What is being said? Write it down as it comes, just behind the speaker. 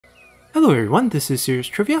Hello everyone, this is Serious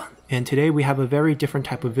Trivia, and today we have a very different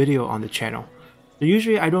type of video on the channel. So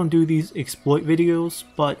usually I don't do these exploit videos,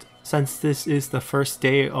 but since this is the first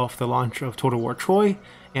day of the launch of Total War Troy,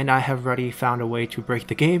 and I have already found a way to break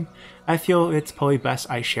the game, I feel it's probably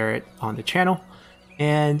best I share it on the channel.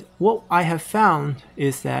 And what I have found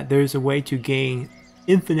is that there's a way to gain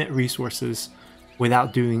infinite resources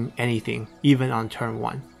without doing anything, even on turn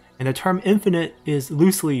 1. And the term infinite is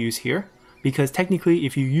loosely used here, because technically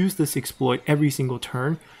if you use this exploit every single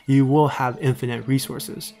turn, you will have infinite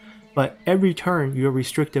resources. But every turn you're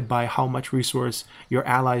restricted by how much resource your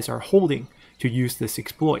allies are holding to use this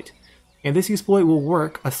exploit. And this exploit will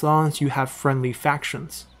work as long as you have friendly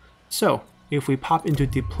factions. So if we pop into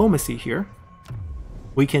diplomacy here,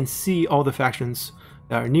 we can see all the factions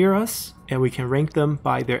that are near us, and we can rank them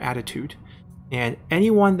by their attitude. And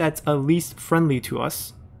anyone that's at least friendly to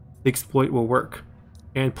us, the exploit will work.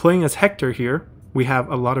 And playing as Hector here, we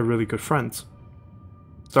have a lot of really good friends.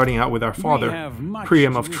 Starting out with our father,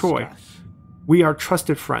 Priam of Troy. We are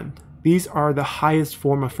trusted friend. These are the highest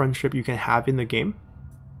form of friendship you can have in the game.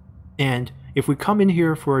 And if we come in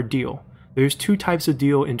here for a deal, there's two types of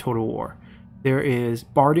deal in Total War. There is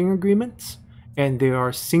bartering agreements, and there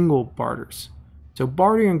are single barters. So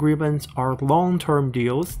bartering agreements are long-term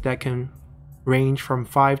deals that can range from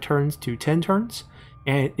 5 turns to 10 turns.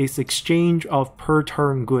 And it's exchange of per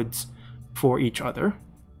turn goods for each other.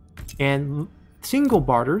 And single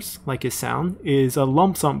barters, like it sounds, is a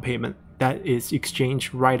lump sum payment that is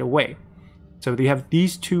exchanged right away. So they have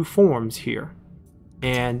these two forms here.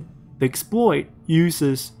 And the exploit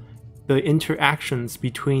uses the interactions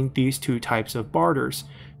between these two types of barters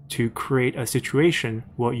to create a situation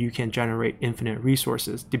where you can generate infinite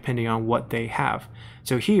resources depending on what they have.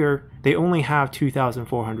 So here, they only have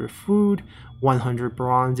 2,400 food, 100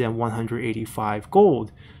 bronze, and 185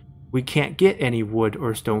 gold. We can't get any wood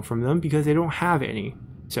or stone from them because they don't have any.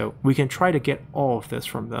 So we can try to get all of this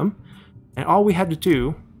from them. And all we have to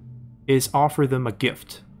do is offer them a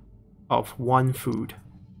gift of 1 food.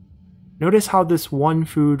 Notice how this 1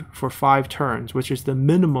 food for 5 turns, which is the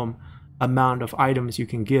minimum amount of items you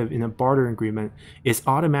can give in a barter agreement, is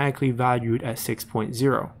automatically valued at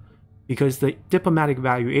 6.0. Because the diplomatic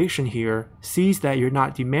valuation here sees that you're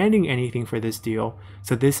not demanding anything for this deal,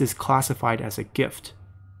 so this is classified as a gift.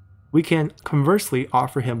 We can conversely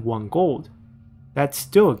offer him 1 gold. That's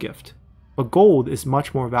still a gift, but gold is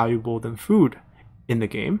much more valuable than food in the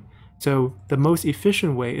game, so the most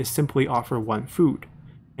efficient way is simply offer 1 food,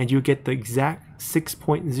 and you get the exact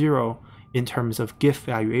 6.0 in terms of gift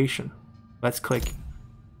valuation. Let's click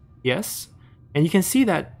yes, and you can see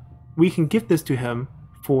that we can give this to him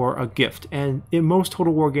for a gift. And in most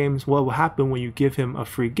Total War games, what will happen when you give him a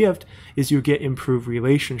free gift is you get improved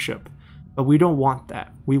relationship. But we don't want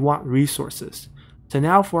that. We want resources. So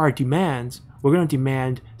now for our demands, we're going to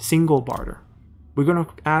demand single barter. We're going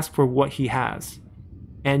to ask for what he has.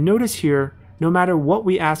 And notice here, no matter what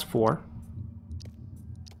we ask for,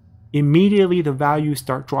 immediately the values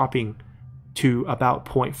start dropping to about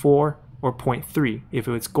 0.4 or 0.3 if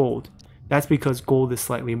it's gold. That's because gold is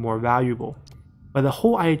slightly more valuable. But the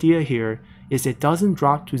whole idea here is it doesn't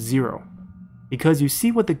drop to 0. Because you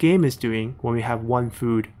see what the game is doing when we have 1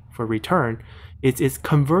 food for return, it's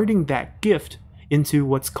converting that gift into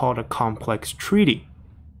what's called a complex treaty.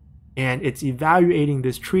 And it's evaluating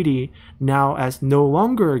this treaty now as no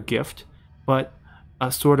longer a gift, but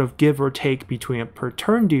a sort of give or take between a per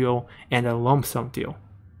turn deal and a lump sum deal.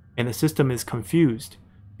 And the system is confused,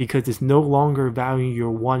 because it's no longer valuing your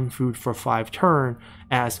 1 food for 5 turn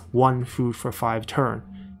as 1 food for 5 turn.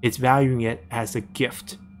 It's valuing it as a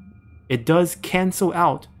gift. It does cancel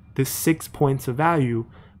out the 6 points of value,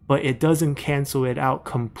 but it doesn't cancel it out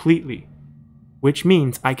completely, which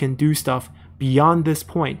means I can do stuff beyond this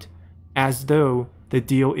point as though the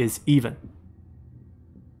deal is even.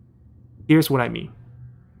 Here's what I mean.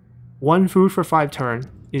 1 food for 5 turn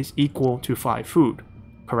is equal to 5 food,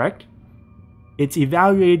 correct? It's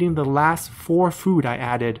evaluating the last 4 food I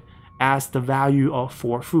added as the value of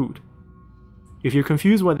 4 food. If you're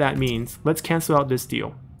confused what that means, let's cancel out this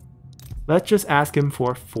deal. Let's just ask him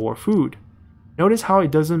for 4 food. Notice how it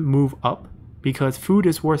doesn't move up, because food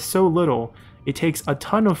is worth so little, it takes a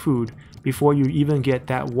ton of food before you even get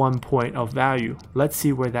that 1 point of value. Let's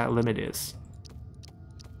see where that limit is.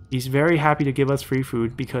 He's very happy to give us free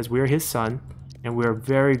food because we're his son and we're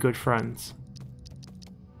very good friends.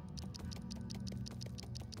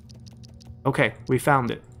 Okay, we found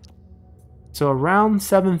it. So around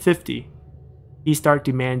 750, he starts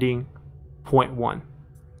demanding 0.1.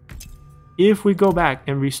 If we go back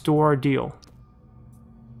and restore our deal,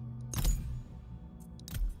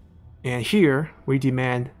 and here we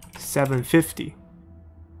demand 750.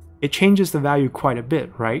 It changes the value quite a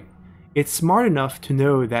bit, right? It's smart enough to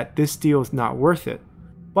know that this deal is not worth it,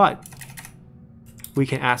 but we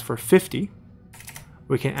can ask for 50,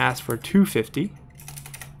 we can ask for 250,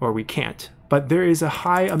 or we can't. But there is a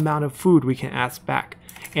high amount of food we can ask back.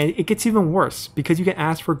 And it gets even worse because you can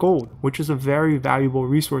ask for gold, which is a very valuable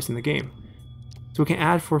resource in the game. So we can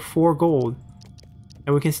add for 4 gold,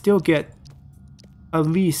 and we can still get at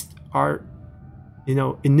least our,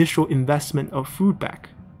 initial investment of food back.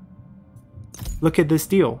 Look at this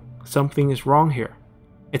deal. Something is wrong here.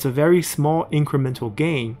 It's a very small incremental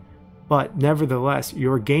gain, but nevertheless,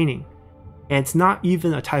 you're gaining. And it's not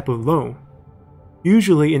even a type of loan.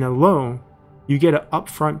 Usually in a loan, you get an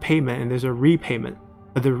upfront payment and there's a repayment.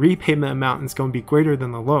 But the repayment amount is going to be greater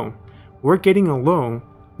than the loan. We're getting a loan,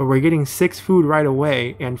 but we're getting 6 food right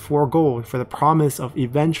away and 4 gold for the promise of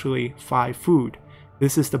eventually 5 food.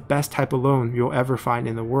 This is the best type of loan you'll ever find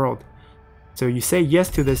in the world. So you say yes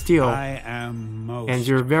to this deal, and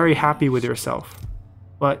you're very happy with yourself.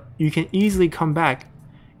 But you can easily come back,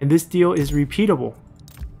 and this deal is repeatable.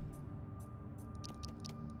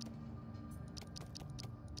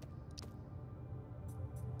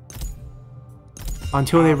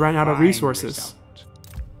 Until they run out of resources.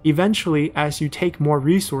 Eventually, as you take more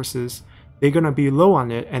resources, they're going to be low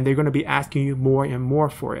on it, and they're going to be asking you more and more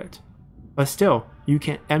for it. But still, you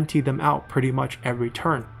can empty them out pretty much every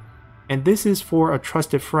turn. And this is for a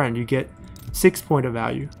trusted friend. You get 6 points of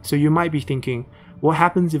value. So you might be thinking, what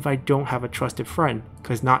happens if I don't have a trusted friend?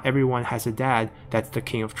 Because not everyone has a dad that's the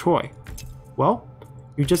king of Troy. Well,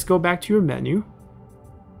 you just go back to your menu.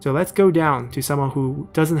 So let's go down to someone who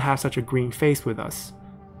doesn't have such a green face with us.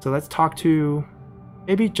 So let's talk to,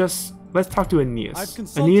 let's talk to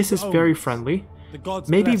Aeneas. Aeneas is very friendly.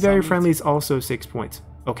 Maybe very friendly is also 6 points.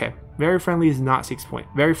 Okay, very friendly is not 6 points.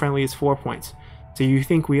 Very friendly is 4 points. So you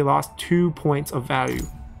think we lost 2 points of value.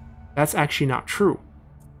 That's actually not true.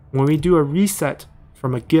 When we do a reset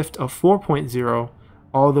from a gift of 4.0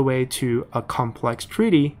 all the way to a complex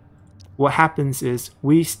treaty, what happens is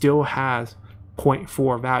we still have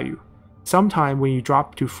 0.4 value. Sometime when you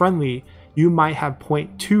drop to friendly, you might have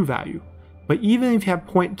 0.2 value. But even if you have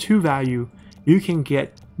 0.2 value, you can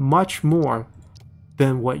get much more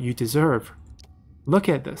than what you deserve. Look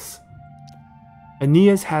at this.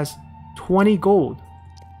 Aeneas has 20 gold.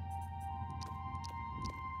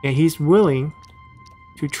 And he's willing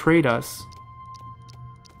to trade us.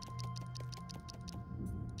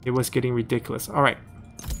 It was getting ridiculous. Alright.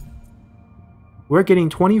 We're getting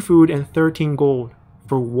 20 food and 13 gold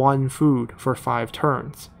for 1 food for 5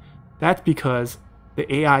 turns. That's because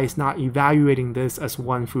the AI is not evaluating this as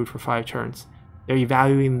 1 food for 5 turns. They're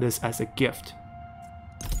evaluating this as a gift.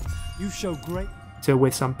 You show great. So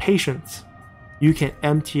with some patience, you can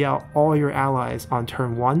empty out all your allies on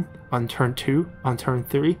turn 1, on turn 2, on turn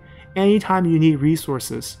 3. Anytime you need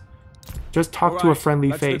resources, just talk to a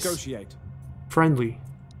friendly face. Negotiate. Friendly.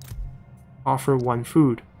 Offer 1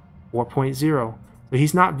 food. 4.0. So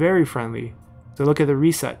he's not very friendly. So look at the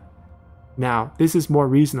reset. Now, this is more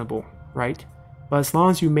reasonable, right? But as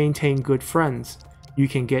long as you maintain good friends, you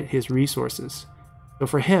can get his resources. So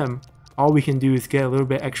for him, all we can do is get a little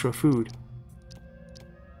bit extra food.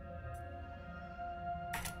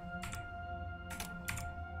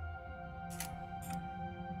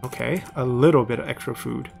 Okay, a little bit of extra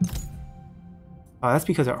food. Oh, that's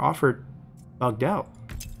because our offer bugged out.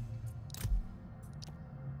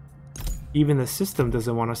 Even the system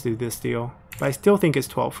doesn't want us to do this deal, but I still think it's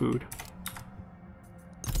 12 food.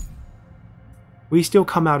 We still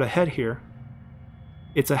come out ahead here.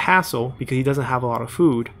 It's a hassle because he doesn't have a lot of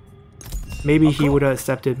food. Maybe he would have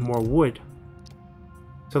accepted more wood.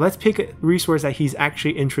 So let's pick a resource that he's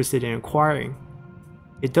actually interested in acquiring.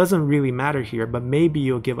 It doesn't really matter here, but maybe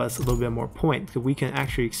you'll give us a little bit more points, because we can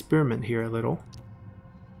actually experiment here a little.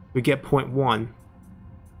 We get 0.1.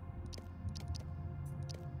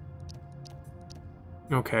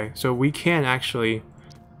 Okay, so we can actually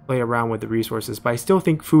play around with the resources, but I still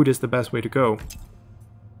think food is the best way to go.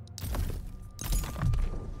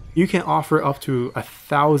 You can offer up to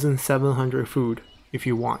 1,700 food if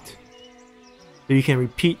you want. So you can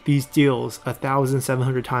repeat these deals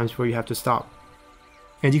 1,700 times before you have to stop.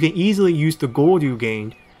 And you can easily use the gold you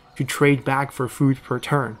gained to trade back for food per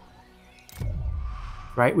turn.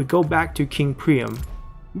 Right? We go back to King Priam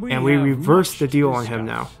and we reverse the deal on him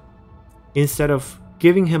now. Instead of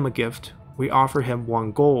giving him a gift, we offer him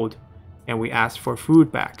 1 gold and we ask for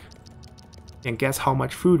food back. And guess how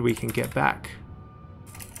much food we can get back?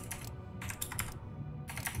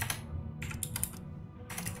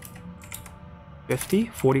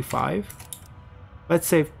 $50, 45, let's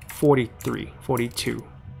say 43, 42.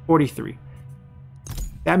 43.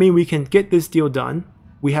 That means we can get this deal done.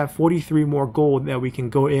 We have 43 more gold that we can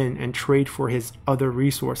go in and trade for his other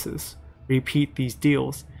resources, repeat these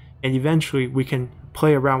deals, and eventually we can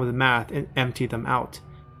play around with the math and empty them out.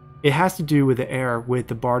 It has to do with the error with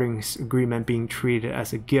the bartering agreement being treated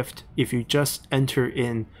as a gift if you just enter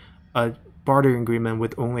in a bartering agreement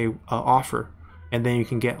with only an offer, and then you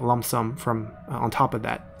can get lump sum from on top of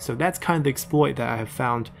that. So that's kind of the exploit that I have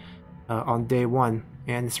found on day 1,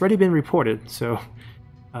 and it's already been reported, so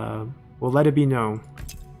we'll let it be known.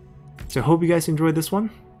 So hope you guys enjoyed this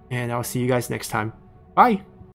one, and I'll see you guys next time. Bye!